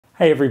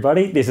Hey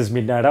everybody, this is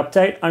Midnight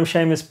Update. I'm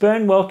Seamus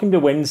Byrne. Welcome to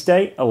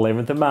Wednesday,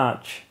 11th of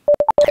March.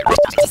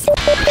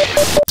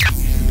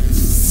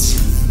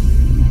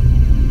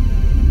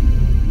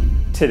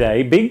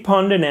 Today, Big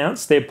Pond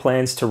announced their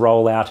plans to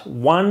roll out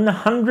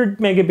 100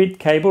 megabit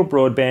cable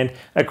broadband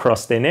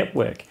across their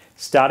network.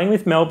 Starting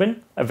with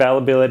Melbourne,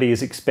 availability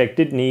is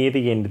expected near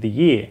the end of the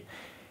year.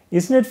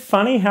 Isn't it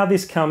funny how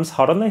this comes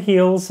hot on the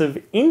heels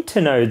of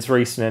Internode's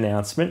recent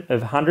announcement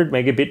of 100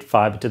 megabit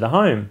fibre to the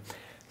home?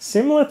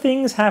 Similar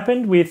things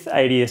happened with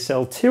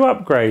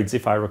ADSL2 upgrades,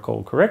 if I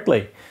recall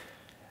correctly.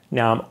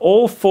 Now, I'm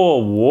all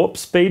for warp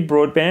speed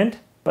broadband,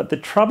 but the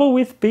trouble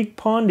with Big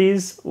Pond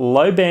is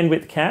low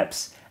bandwidth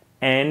caps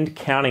and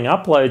counting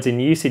uploads in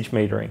usage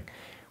metering.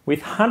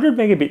 With 100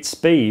 megabit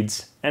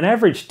speeds, an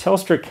average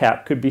Telstra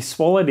cap could be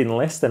swallowed in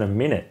less than a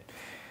minute.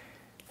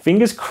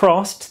 Fingers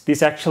crossed,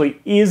 this actually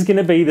is going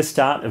to be the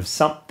start of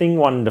something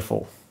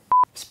wonderful.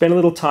 Spent a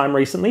little time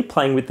recently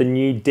playing with the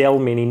new Dell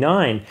Mini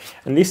 9,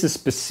 and this is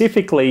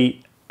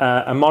specifically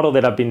a model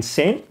that I've been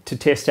sent to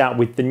test out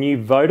with the new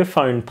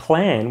Vodafone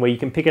plan, where you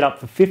can pick it up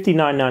for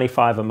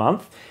 $59.95 a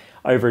month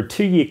over a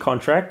 2-year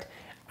contract,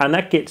 and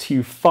that gets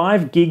you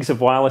 5 gigs of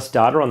wireless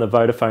data on the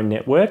Vodafone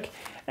network,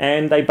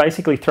 and they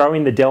basically throw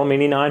in the Dell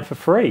Mini 9 for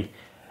free.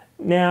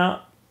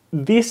 Now,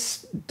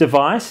 this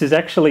device is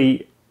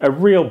actually a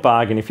real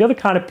bargain. If you're the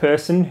kind of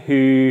person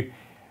who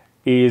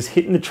is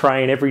hitting the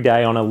train every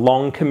day on a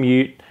long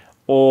commute,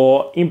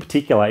 or in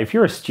particular, if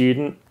you're a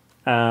student,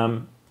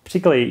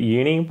 particularly at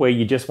uni, where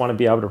you just want to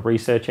be able to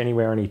research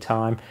anywhere,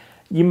 anytime,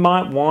 you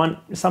might want,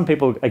 some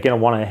people are going to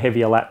want a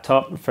heavier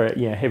laptop for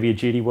heavier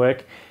duty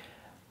work.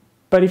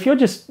 But if you're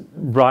just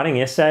writing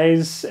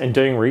essays and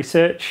doing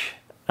research,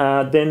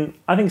 then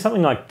I think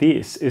something like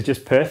this is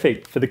just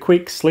perfect for the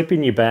quick slip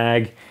in your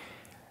bag,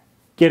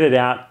 get it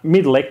out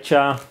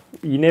mid-lecture.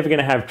 You're never going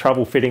to have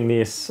trouble fitting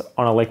this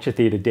on a lecture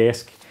theatre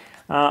desk.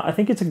 I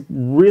think it's a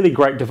really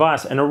great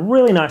device and a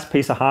really nice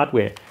piece of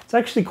hardware. It's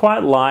actually quite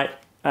light,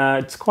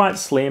 it's quite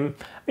slim.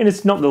 I mean,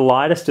 it's not the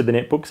lightest of the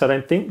netbooks, I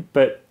don't think,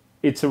 but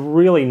it's a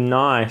really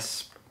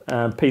nice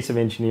piece of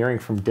engineering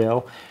from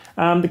Dell.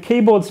 The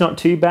keyboard's not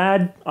too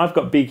bad. I've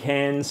got big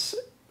hands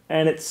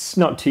and it's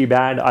not too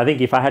bad. I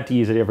think if I had to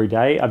use it every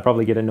day, I'd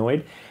probably get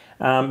annoyed.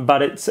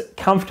 But it's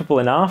comfortable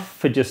enough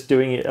for just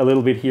doing it a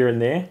little bit here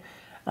and there.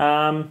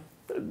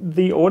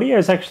 The audio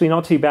is actually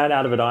not too bad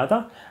out of it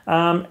either.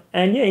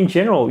 And yeah, in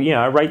general,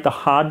 I rate the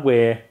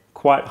hardware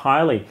quite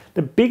highly.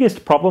 The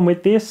biggest problem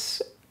with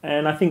this,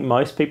 and I think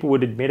most people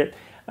would admit it,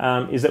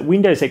 is that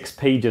Windows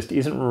XP just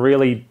isn't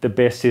really the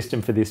best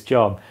system for this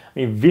job. I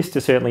mean, Vista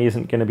certainly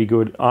isn't going to be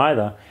good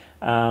either.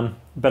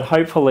 But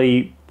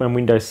hopefully when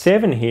Windows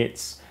 7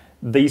 hits,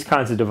 these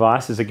kinds of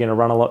devices are going to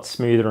run a lot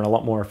smoother and a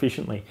lot more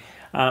efficiently.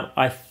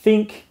 I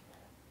think,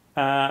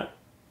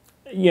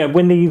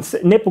 when these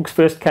netbooks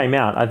first came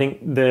out, I think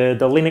the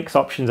Linux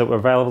options that were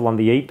available on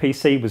the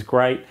ePC was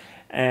great,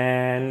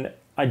 and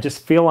I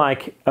just feel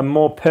like a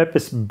more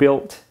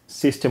purpose-built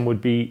system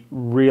would be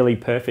really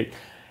perfect.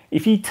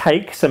 If you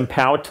take some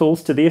power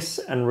tools to this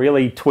and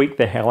really tweak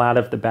the hell out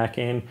of the back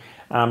end,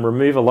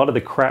 remove a lot of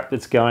the crap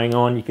that's going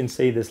on, you can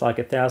see there's like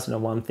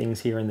 1,001 things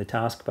here in the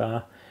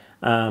taskbar.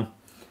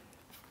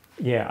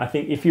 Yeah, I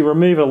think if you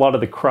remove a lot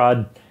of the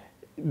crud,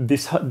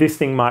 this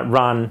thing might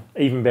run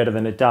even better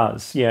than it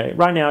does. Yeah,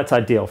 right now it's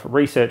ideal for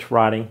research,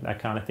 writing, that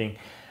kind of thing.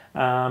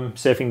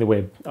 Surfing the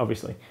web,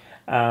 obviously.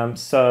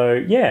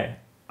 So yeah,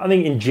 I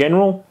think in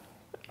general,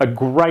 a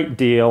great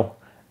deal.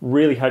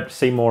 Really hope to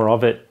see more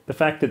of it. The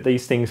fact that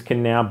these things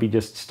can now be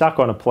just stuck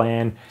on a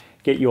plan,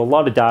 get you a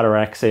lot of data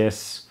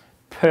access,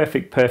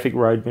 perfect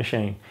road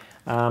machine.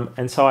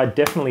 And so I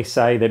definitely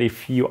say that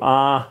if you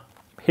are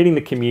hitting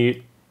the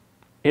commute,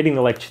 hitting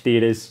the lecture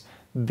theatres,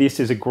 this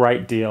is a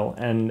great deal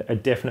and a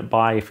definite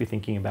buy if you're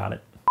thinking about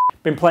it.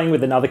 Been playing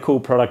with another cool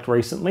product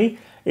recently.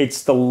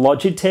 It's the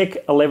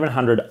Logitech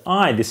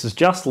 1100i. This is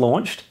just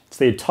launched. It's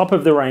their top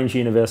of the range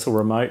universal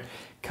remote.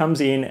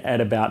 Comes in at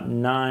about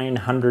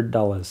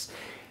 $900.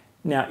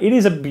 Now, it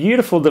is a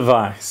beautiful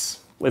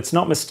device. Let's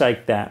not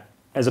mistake that.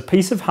 As a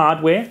piece of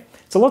hardware,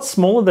 it's a lot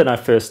smaller than I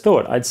first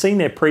thought. I'd seen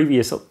their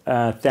previous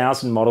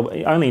 1000 model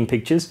only in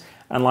pictures,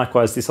 and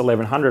likewise this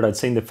 1100, I'd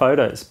seen the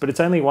photos, but it's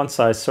only once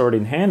I saw it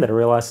in hand that I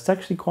realized it's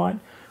actually quite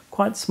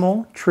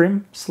small,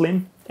 trim,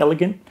 slim,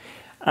 elegant.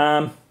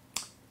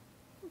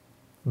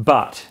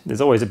 But, there's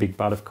always a big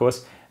but of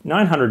course,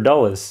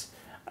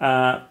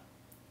 $900.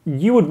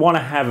 You would want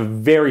to have a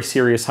very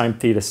serious home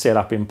theatre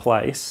setup in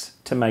place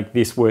to make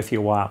this worth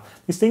your while.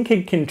 This thing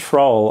can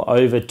control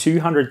over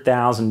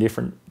 200,000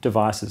 different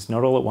devices,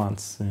 not all at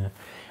once.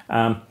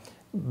 Yeah.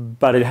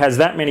 But it has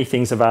that many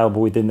things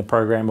available within the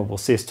programmable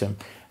system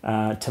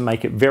to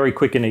make it very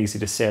quick and easy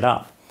to set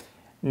up.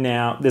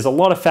 Now, there's a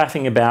lot of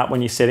faffing about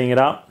when you're setting it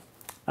up.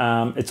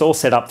 It's all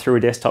set up through a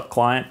desktop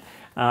client,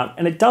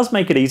 and it does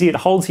make it easy. It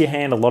holds your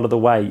hand a lot of the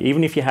way,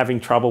 even if you're having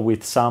trouble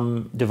with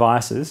some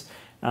devices.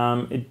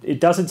 It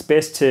does its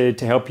best to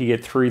help you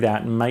get through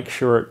that and make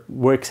sure it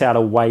works out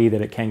a way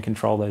that it can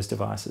control those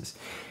devices.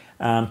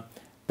 But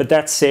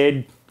that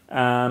said,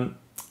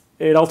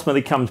 it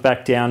ultimately comes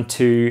back down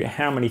to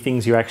how many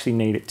things you actually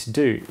need it to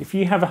do. If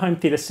you have a home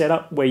theatre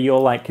setup where you're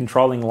like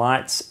controlling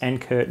lights and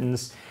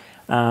curtains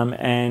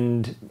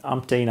and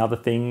umpteen other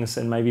things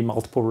and maybe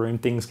multiple room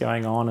things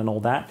going on and all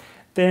that,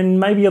 then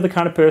maybe you're the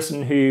kind of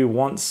person who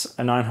wants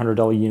a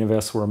 $900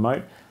 universal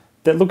remote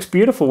that looks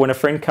beautiful when a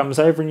friend comes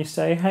over and you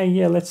say, hey,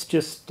 yeah, let's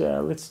just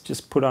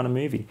put on a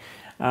movie.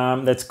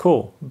 That's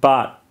cool.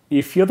 But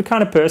if you're the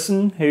kind of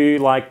person who,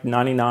 like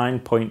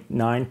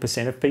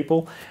 99.9% of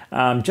people,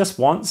 just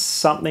wants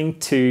something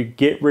to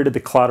get rid of the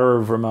clutter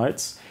of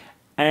remotes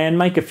and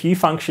make a few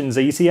functions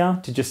easier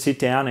to just sit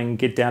down and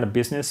get down to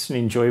business and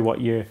enjoy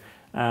what you're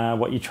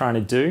trying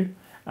to do,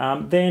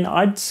 then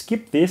I'd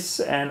skip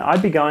this and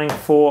I'd be going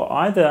for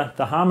either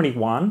the Harmony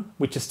One,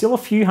 which is still a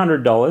few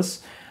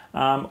 $100s,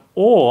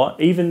 or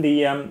even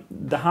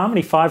the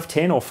Harmony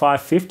 510 or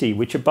 550,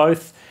 which are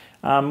both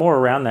more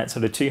around that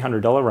sort of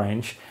 $200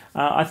 range.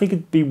 I think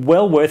it'd be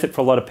well worth it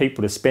for a lot of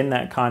people to spend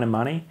that kind of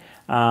money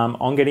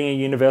on getting a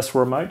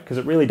universal remote, because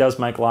it really does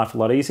make life a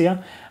lot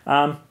easier.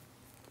 But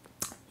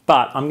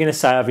I'm going to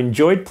say I've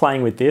enjoyed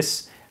playing with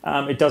this.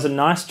 It does a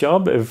nice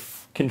job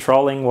of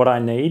controlling what I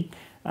need,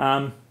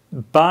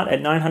 but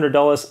at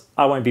 $900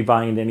 I won't be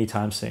buying it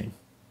anytime soon.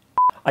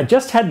 I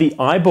just had the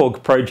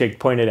Eyeborg Project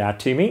pointed out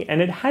to me,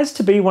 and it has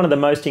to be one of the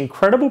most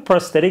incredible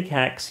prosthetic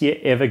hacks you're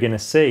ever going to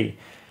see.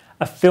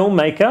 A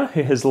filmmaker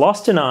who has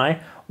lost an eye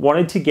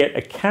wanted to get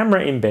a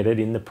camera embedded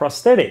in the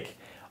prosthetic.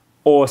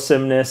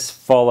 Awesomeness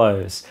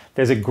follows.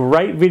 There's a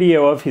great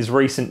video of his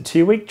recent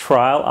 2-week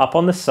trial up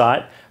on the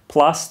site,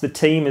 plus the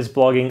team is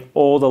blogging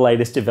all the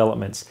latest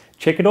developments.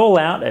 Check it all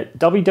out at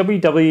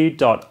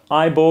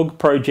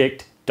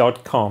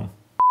www.eyeborgproject.com.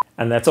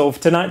 And that's all for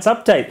tonight's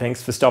update.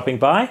 Thanks for stopping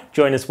by.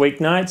 Join us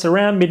weeknights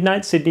around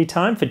midnight Sydney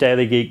time for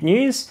Daily Geek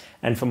News,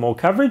 and for more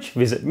coverage,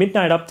 visit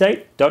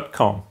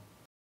midnightupdate.com.